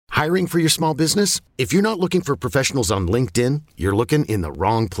Hiring for your small business? If you're not looking for professionals on LinkedIn, you're looking in the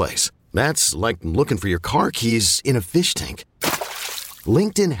wrong place. That's like looking for your car keys in a fish tank.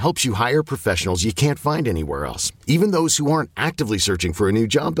 LinkedIn helps you hire professionals you can't find anywhere else, even those who aren't actively searching for a new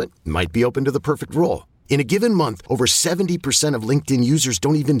job but might be open to the perfect role. In a given month, over 70% of LinkedIn users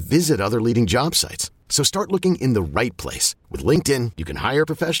don't even visit other leading job sites. So start looking in the right place. With LinkedIn, you can hire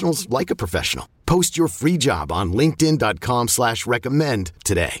professionals like a professional. Post your free job on linkedin.com/recommend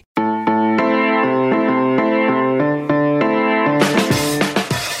today.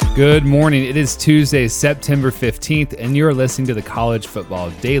 Good morning. It is Tuesday, September 15th, and you're listening to the College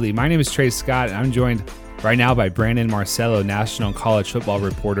Football Daily. My name is Trey Scott, and I'm joined right now by Brandon Marcello, national college football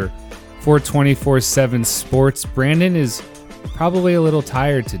reporter for 24/7 Sports. Brandon is probably a little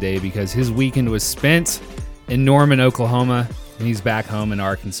tired today because his weekend was spent in Norman, Oklahoma, and he's back home in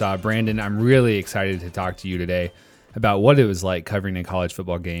Arkansas. Brandon, I'm really excited to talk to you today about what it was like covering a college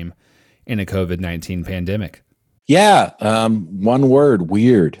football game in a COVID-19 pandemic. Yeah, one word,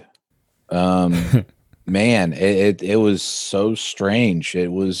 weird. Man, it was so strange.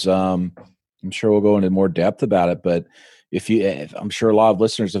 It was, I'm sure we'll go into more depth about it, but I'm sure a lot of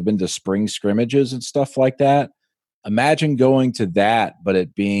listeners have been to spring scrimmages and stuff like that. Imagine going to that, but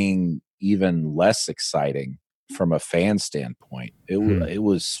it being even less exciting from a fan standpoint. It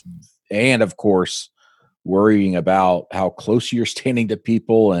was, and of course, worrying about how close you're standing to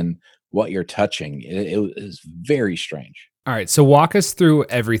people and what you're touching. It was very strange. All right, so walk us through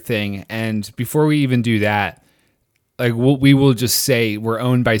everything, and before we even do that, like we will just say we're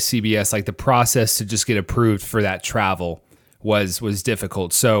owned by CBS. Like the process to just get approved for that travel was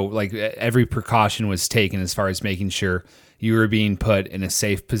difficult. So like every precaution was taken as far as making sure you were being put in a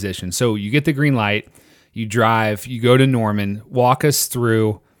safe position. So you get the green light, you drive, you go to Norman. Walk us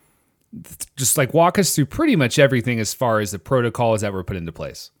through pretty much everything as far as the protocols that were put into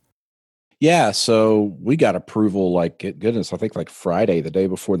place. Yeah, so we got approval, like, goodness, I think like Friday, the day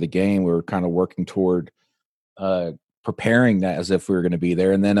before the game. We were kind of working toward preparing that as if we were going to be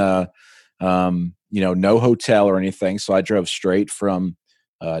there. And then, no hotel or anything. So I drove straight from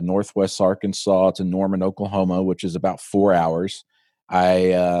Northwest Arkansas to Norman, Oklahoma, which is about 4 hours.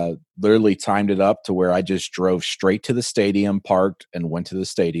 I literally timed it up to where I just drove straight to the stadium, parked, and went to the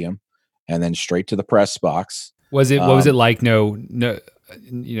stadium, and then straight to the press box. What was it like? No,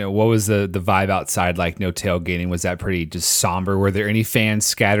 what was the vibe outside like? No tailgating. Was that pretty just somber? Were there any fans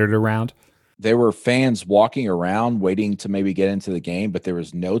scattered around? There were fans walking around waiting to maybe get into the game, but there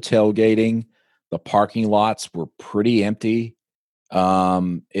was no tailgating. The parking lots were pretty empty.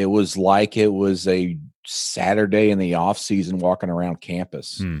 It was like it was a Saturday in the off season walking around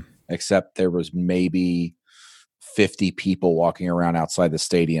campus, except there was maybe 50 people walking around outside the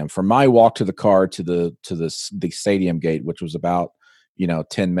stadium. From my walk to the car to the stadium gate, which was about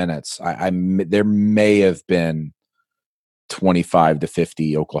 10 minutes, there may have been 25 to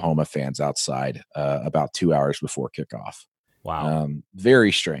 50 Oklahoma fans outside about 2 hours before kickoff. Wow.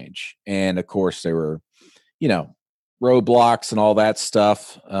 Very strange. And of course there were, roadblocks and all that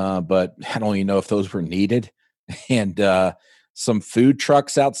stuff. But I don't even know if those were needed. And some food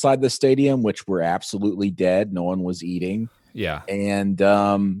trucks outside the stadium, which were absolutely dead. No one was eating. Yeah. And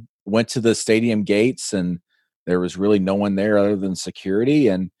went to the stadium gates, and there was really no one there other than security.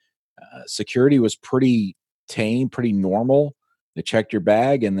 And security was pretty tame, pretty normal. They checked your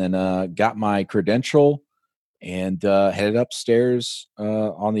bag and then got my credential and headed upstairs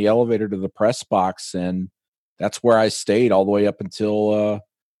on the elevator to the press box. And that's where I stayed all the way up until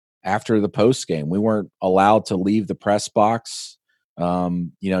after the post game. We weren't allowed to leave the press box.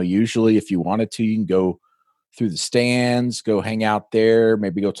 Usually if you wanted to, you can go through the stands, go hang out there,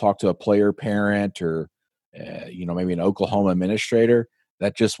 maybe go talk to a player parent or, maybe an Oklahoma administrator.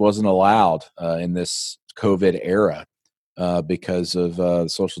 That just wasn't allowed in this COVID era because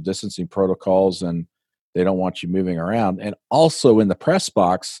of social distancing protocols, and they don't want you moving around. And also in the press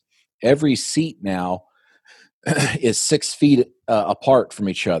box, every seat now is 6 feet apart from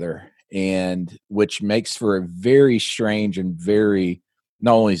each other, and which makes for a very strange and very,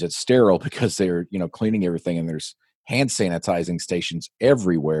 not only is it sterile because they're cleaning everything and there's hand sanitizing stations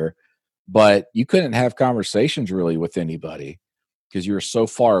everywhere, but you couldn't have conversations really with anybody because you were so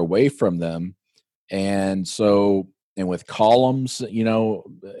far away from them. And with columns,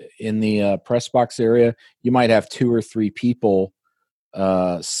 in the press box area, you might have 2 or 3 people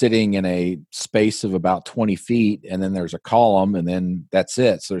sitting in a space of about 20 feet, and then there's a column, and then that's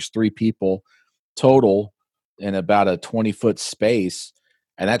it. So there's 3 people total in about a 20-foot space,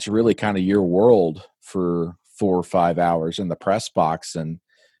 and that's really kind of your world for 4 or 5 hours in the press box. And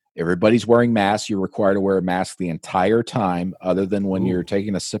Everybody's wearing masks. You're required to wear a mask the entire time, other than when you're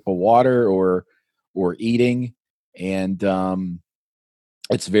taking a sip of water or eating. And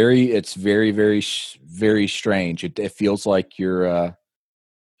it's very strange. It feels like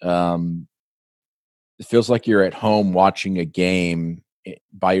um, it feels like you're at home watching a game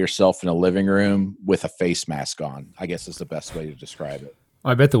by yourself in a living room with a face mask on, I guess is the best way to describe it.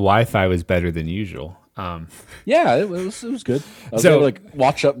 I bet the Wi-Fi was better than usual. Yeah, it was good. I was able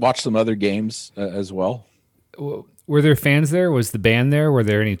to watch some other games as well. Were there fans there? Was the band there? Were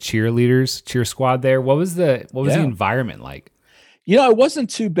there any cheerleaders, cheer squad there? What was the environment like? It wasn't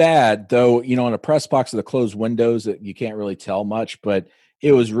too bad, though. In a press box with the closed windows, you can't really tell much, but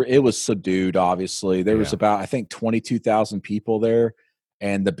it was subdued. Obviously, there was about, I think, 22,000 people there,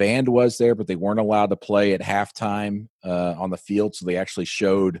 and the band was there, but they weren't allowed to play at halftime on the field. So they actually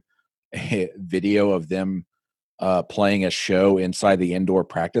showed a video of them playing a show inside the indoor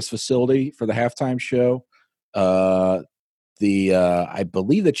practice facility for the halftime show. I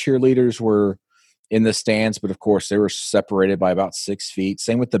believe the cheerleaders were in the stands, but of course they were separated by about 6 feet.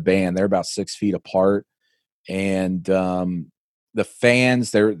 Same with the band; they're about 6 feet apart. And the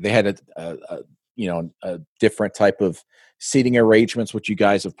fans, they had a different type of seating arrangements, which you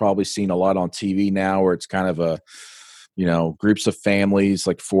guys have probably seen a lot on TV now, where it's kind of a groups of families,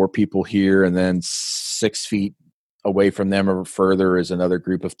 like 4 people here, and then 6 feet away from them or further is another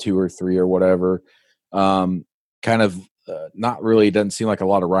group of 2 or 3 or whatever. Not really, doesn't seem like a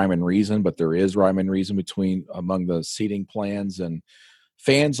lot of rhyme and reason, but there is rhyme and reason among the seating plans, and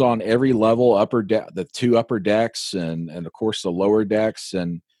fans on every level, the 2 upper decks and of course the lower decks.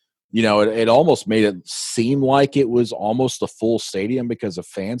 And it almost made it seem like it was almost a full stadium because of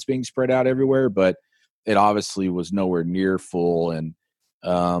fans being spread out everywhere, but it obviously was nowhere near full, and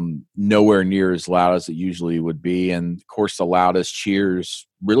nowhere near as loud as it usually would be. And of course, the loudest cheers,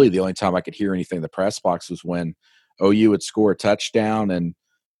 really the only time I could hear anything in the press box was when OU would score a touchdown and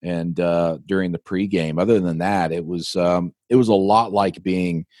during the pregame. Other than that, it was a lot like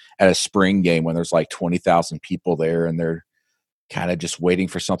being at a spring game when there's like 20,000 people there and they're kind of just waiting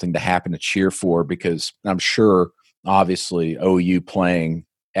for something to happen to cheer for, because I'm sure obviously OU playing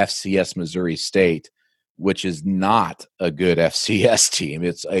FCS Missouri State, which is not a good FCS team.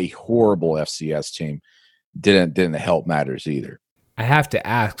 It's a horrible FCS team. Didn't help matters either. I have to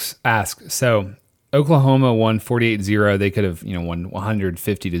ask. So Oklahoma won 48-0. They could have, won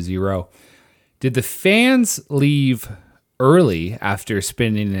 150-0. Did the fans leave early after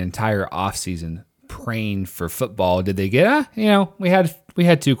spending an entire offseason praying for football? Did they get, we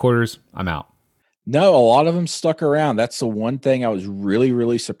had 2 quarters, I'm out? No, a lot of them stuck around. That's the one thing I was really,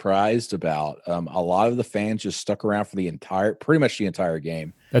 really surprised about. A lot of the fans just stuck around for pretty much the entire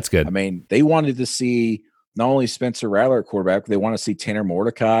game. That's good. I mean, they wanted to see not only Spencer Rattler at quarterback, but they want to see Tanner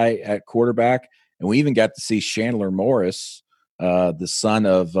Mordecai at quarterback. And we even got to see Chandler Morris, the son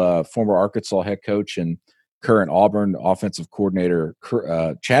of former Arkansas head coach and current Auburn offensive coordinator,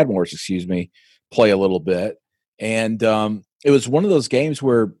 Chad Morris, play a little bit. And it was one of those games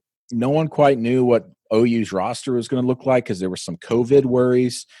where no one quite knew what OU's roster was going to look like because there were some COVID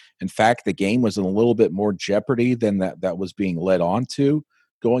worries. In fact, the game was in a little bit more jeopardy than that was being led on to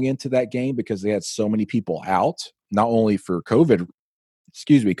going into that game, because they had so many people out, not only for COVID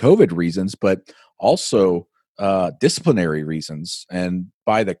reasons, but also disciplinary reasons. And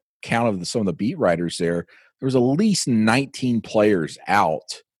by the count of some of the beat writers there was at least 19 players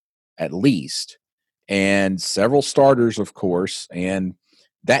out, at least, and several starters, of course. And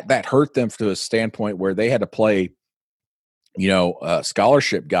that hurt them to a standpoint where they had to play,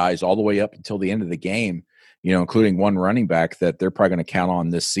 scholarship guys all the way up until the end of the game, including one running back that they're probably going to count on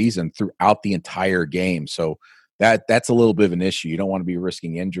this season throughout the entire game. So that's a little bit of an issue. You don't want to be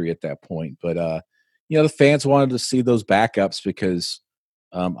risking injury at that point. But, the fans wanted to see those backups because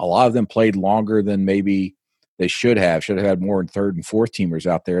a lot of them played longer than maybe they should have had more 3rd and 4th teamers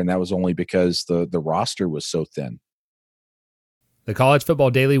out there. And that was only because the roster was so thin. The College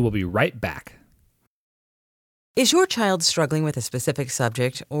Football Daily will be right back. Is your child struggling with a specific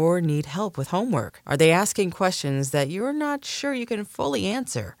subject or need help with homework? Are they asking questions that you're not sure you can fully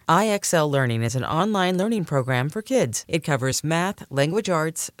answer? IXL Learning is an online learning program for kids. It covers math, language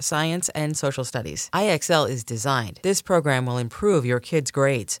arts, science, and social studies. IXL is designed. This program will improve your kids'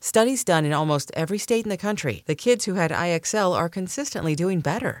 grades. Studies done in almost every state in the country. The kids who had IXL are consistently doing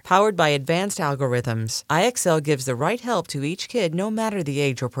better. Powered by advanced algorithms, IXL gives the right help to each kid no matter the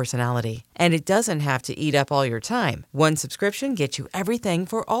age or personality. And it doesn't have to eat up all your time. One subscription gets you everything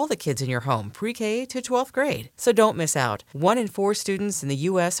for all the kids in your home, pre-K to 12th grade. So don't miss out. 1 in 4 students in the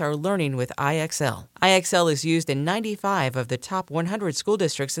U.S. are learning with IXL. IXL is used in 95 of the top 100 school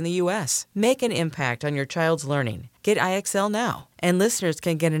districts in the U.S. Make an impact on your child's learning. Get IXL now. And listeners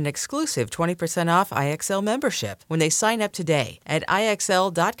can get an exclusive 20% off IXL membership when they sign up today at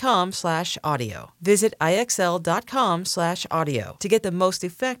IXL.com/audio. Visit IXL.com/audio to get the most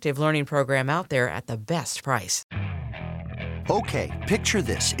effective learning program out there at the best price. Okay, picture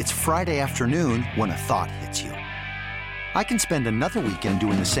this. It's Friday afternoon when a thought hits you. I can spend another weekend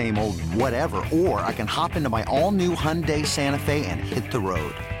doing the same old whatever, or I can hop into my all-new Hyundai Santa Fe and hit the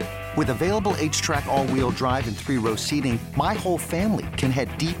road. With available H-Track all-wheel drive and 3-row seating, my whole family can head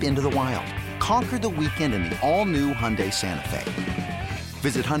deep into the wild. Conquer the weekend in the all-new Hyundai Santa Fe.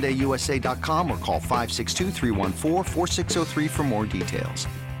 Visit HyundaiUSA.com or call 562-314-4603 for more details.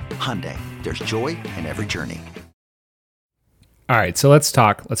 Hyundai, there's joy in every journey. All right, so let's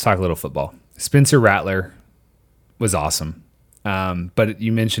talk a little football. Spencer Rattler was awesome. But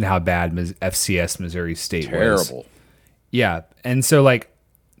you mentioned how bad FCS Missouri State was. Terrible. Yeah, and so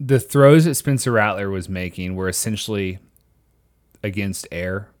the throws that Spencer Rattler was making were essentially against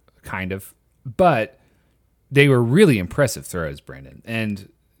air, kind of, but they were really impressive throws, Brandon. And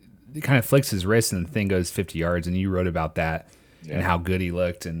he kind of flicks his wrist and the thing goes 50 yards, and you wrote about that and how good he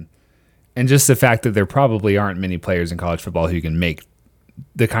looked, and just the fact that there probably aren't many players in college football who can make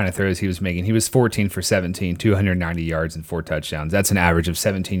the kind of throws he was making. He was 14 for 17, 290 yards and 4 touchdowns. That's an average of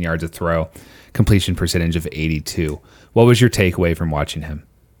 17 yards a throw, completion percentage of 82. What was your takeaway from watching him?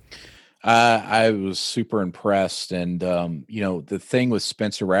 I was super impressed. And, the thing with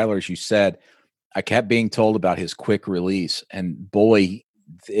Spencer Rattler, as you said, I kept being told about his quick release, and boy,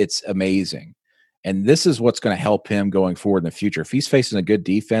 it's amazing. And this is what's going to help him going forward in the future. If he's facing a good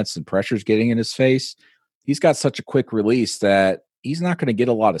defense and pressure's getting in his face, he's got such a quick release that he's not going to get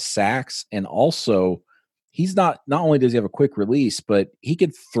a lot of sacks. And also, he's not only does he have a quick release, but he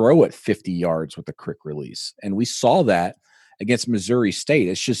can throw it 50 yards with a quick release. And we saw that against Missouri State.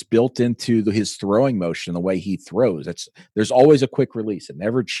 It's just built into his throwing motion, the way he throws. There's always a quick release. It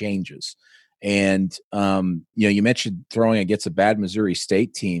never changes. And, you mentioned throwing against a bad Missouri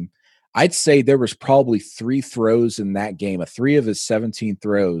State team. I'd say there was probably 3 throws in that game, 3 of his 17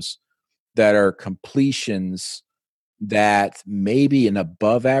 throws that are completions that maybe an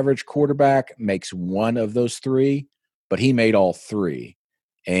above average quarterback makes 1 of those 3, but he made all 3.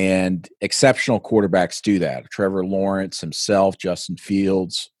 And exceptional quarterbacks do that. Trevor Lawrence himself, Justin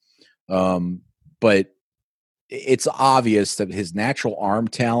Fields. But it's obvious that his natural arm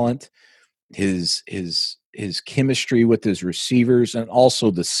talent, his chemistry with his receivers, and also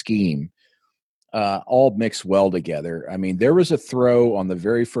the scheme all mix well together. I mean, there was a throw on the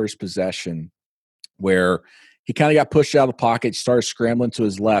very first possession where he kind of got pushed out of the pocket, started scrambling to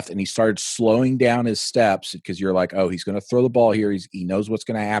his left, and he started slowing down his steps because you're like, oh, he's going to throw the ball here. He knows what's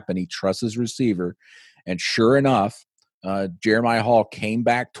going to happen. He trusts his receiver. And sure enough, Jeremiah Hall came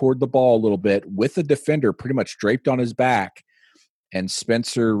back toward the ball a little bit with the defender pretty much draped on his back. And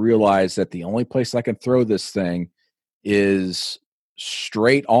Spencer realized that the only place I can throw this thing is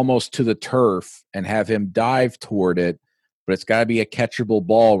straight almost to the turf and have him dive toward it. But it's got to be a catchable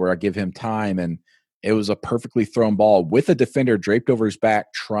ball where I give him time. And it was a perfectly thrown ball with a defender draped over his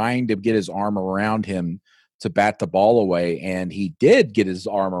back, trying to get his arm around him to bat the ball away. And he did get his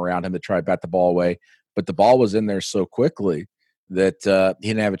arm around him to try to bat the ball away, but the ball was in there so quickly that he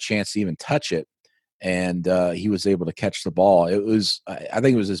didn't have a chance to even touch it. And he was able to catch the ball. I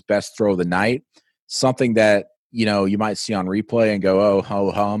think it was his best throw of the night, something that, you might see on replay and go, oh,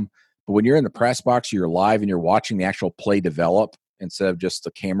 ho hum. But when you're in the press box, you're live and you're watching the actual play develop instead of just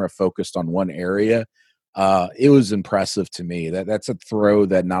the camera focused on one area. It was impressive to me. That's a throw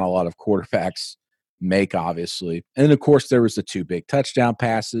that not a lot of quarterbacks make, obviously. And then, of course, there was the 2 big touchdown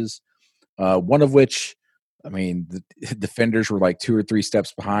passes, one of which, I mean, the defenders were like 2 or 3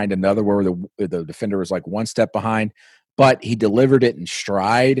 steps behind. Another where the defender was like 1 step behind, but he delivered it in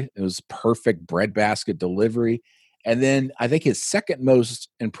stride. It was perfect breadbasket delivery. And then I think his second most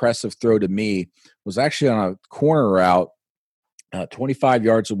impressive throw to me was actually on a corner route, 25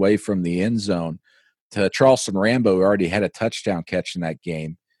 yards away from the end zone, to Charleston Rambo, who already had a touchdown catch in that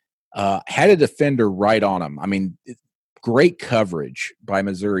game. Had a defender right on him. I mean, great coverage by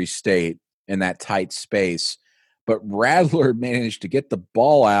Missouri State in that tight space, but Rattler managed to get the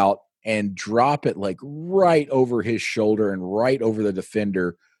ball out and drop it like right over his shoulder and right over the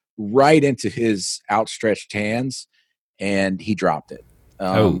defender, right into his outstretched hands, and he dropped it.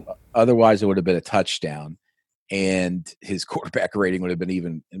 Otherwise, it would have been a touchdown. and his quarterback rating would have been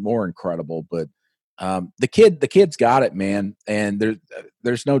even more incredible. But the kid's got it, man. And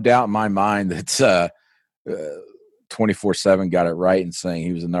there's no doubt in my mind that 24/7 got it right in saying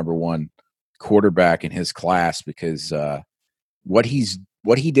he was the number one quarterback in his class, because what he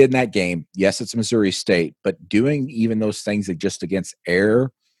did in that game, yes, it's Missouri State, but doing even those things that just against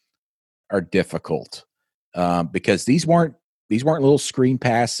air are difficult, because these weren't little screen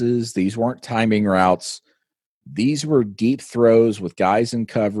passes. These weren't timing routes. These were deep throws with guys in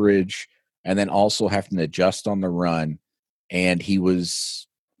coverage, and then also having to adjust on the run. And he was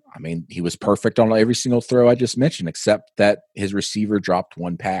perfect on every single throw I just mentioned, except that his receiver dropped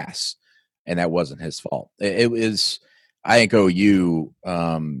one pass, and that wasn't his fault. It was, I think, OU.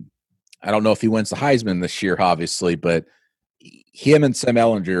 I don't know if he wins the Heisman this year, obviously, but him and Sam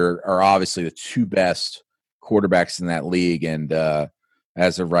Ehlinger are obviously the two best quarterbacks in that league. And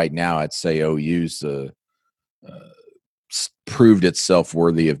as of right now, I'd say OU's proved itself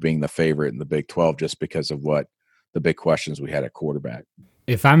worthy of being the favorite in the Big 12 just because of what the big questions we had at quarterback.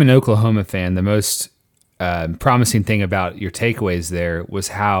 If I'm an Oklahoma fan, the most promising thing about your takeaways there was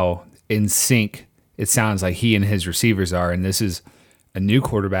how in sync it sounds like he and his receivers are. And this is a new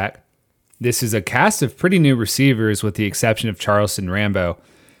quarterback. This is a cast of pretty new receivers with the exception of Charleston Rambo.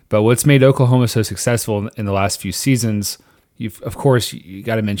 But what's made Oklahoma so successful in the last few seasons, of course, you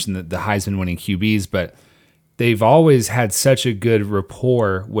got to mention the Heisman winning QBs, but they've always had such a good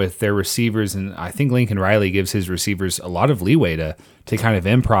rapport with their receivers. And I think Lincoln Riley gives his receivers a lot of leeway to kind of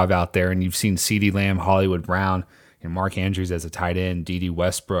improv out there. And you've seen CeeDee Lamb, Hollywood Brown, and Mark Andrews as a tight end, D.D.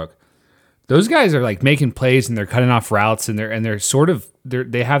 Westbrook. Those guys are like making plays and they're cutting off routes and they're sort of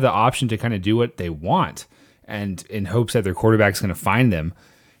they have the option to kind of do what they want, and in hopes that their quarterback's going to find them.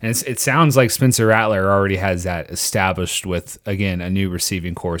 And it sounds like Spencer Rattler already has that established with, again, a new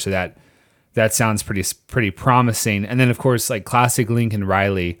receiving core. So that sounds pretty promising. And then of course, like classic Lincoln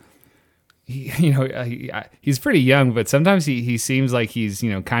Riley, he's pretty young, but sometimes he seems like he's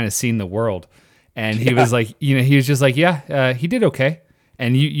kind of seen the world. And he was like, he was just like, he did okay.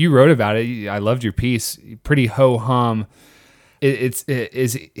 And you wrote about it. I loved your piece. Pretty ho-hum.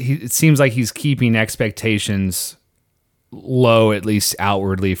 It seems like he's keeping expectations low, at least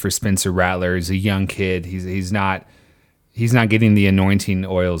outwardly, for Spencer Rattler. He's a young kid. He's not getting the anointing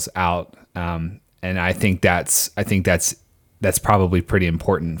oils out. And I think that's probably pretty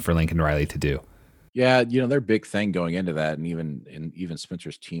important for Lincoln Riley to do. Yeah, their big thing going into that, and even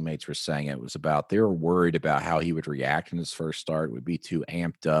Spencer's teammates were saying it was about, they were worried about how he would react in his first start, would be too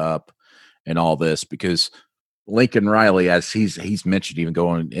amped up and all this, because Lincoln Riley, as he's mentioned, even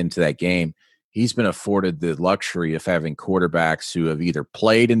going into that game, he's been afforded the luxury of having quarterbacks who have either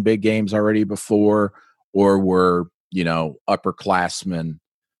played in big games already before or were, upperclassmen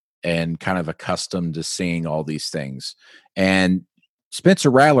and kind of accustomed to seeing all these things. And Spencer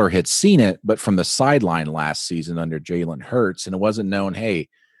Rattler had seen it, but from the sideline last season under Jalen Hurts, and it wasn't known, hey,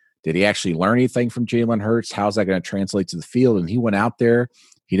 did he actually learn anything from Jalen Hurts? How's that going to translate to the field? And he went out there,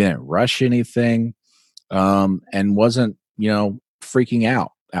 he didn't rush anything, and wasn't, freaking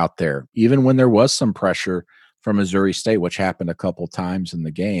out there, even when there was some pressure from Missouri State, which happened a couple times in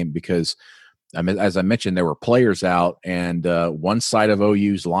the game, because as I mentioned, there were players out, and one side of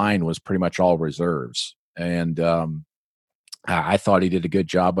OU's line was pretty much all reserves. And I thought he did a good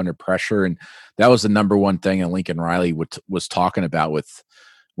job under pressure, and that was the number one thing that Lincoln Riley was talking about with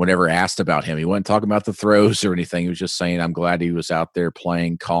whenever asked about him. He wasn't talking about the throws or anything. He was just saying, I'm glad he was out there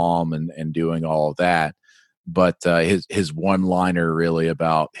playing calm and doing all of that. But his one-liner really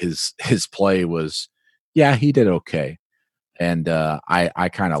about his play was, yeah, he did okay. And I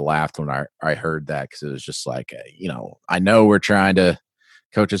kind of laughed when I heard that, because it was just like, I know we're trying to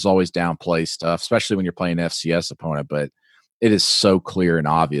 – coaches always downplay stuff, especially when you're playing an FCS opponent, but it is so clear and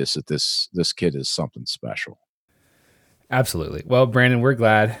obvious that this kid is something special. Absolutely. Well, Brandon, we're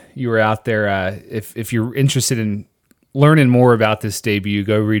glad you were out there. If you're interested in learning more about this debut,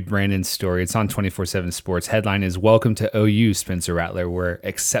 go read Brandon's story. It's on 24/7 Sports. Headline is "Welcome to OU, Spencer Rattler," where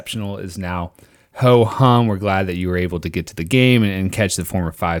exceptional is now ho-hum. We're glad that you were able to get to the game and catch the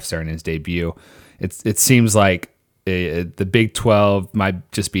former 5-star in his debut. It seems like the Big 12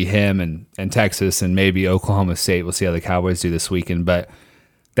 might just be him and Texas and maybe Oklahoma State. We'll see how the Cowboys do this weekend, but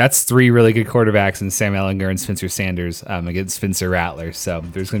that's three really good quarterbacks in Sam Ehlinger and Spencer Sanders against Spencer Rattler. So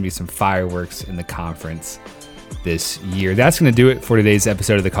there's going to be some fireworks in the conference this year. That's going to do it for today's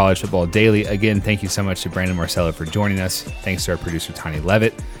episode of the College Football Daily. Again, thank you so much to Brandon Marcello for joining us. Thanks to our producer, Tony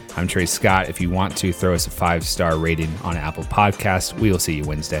Levitt. I'm Trey Scott. If you want to throw us a 5-star rating on Apple Podcasts, we will see you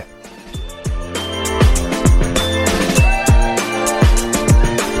Wednesday.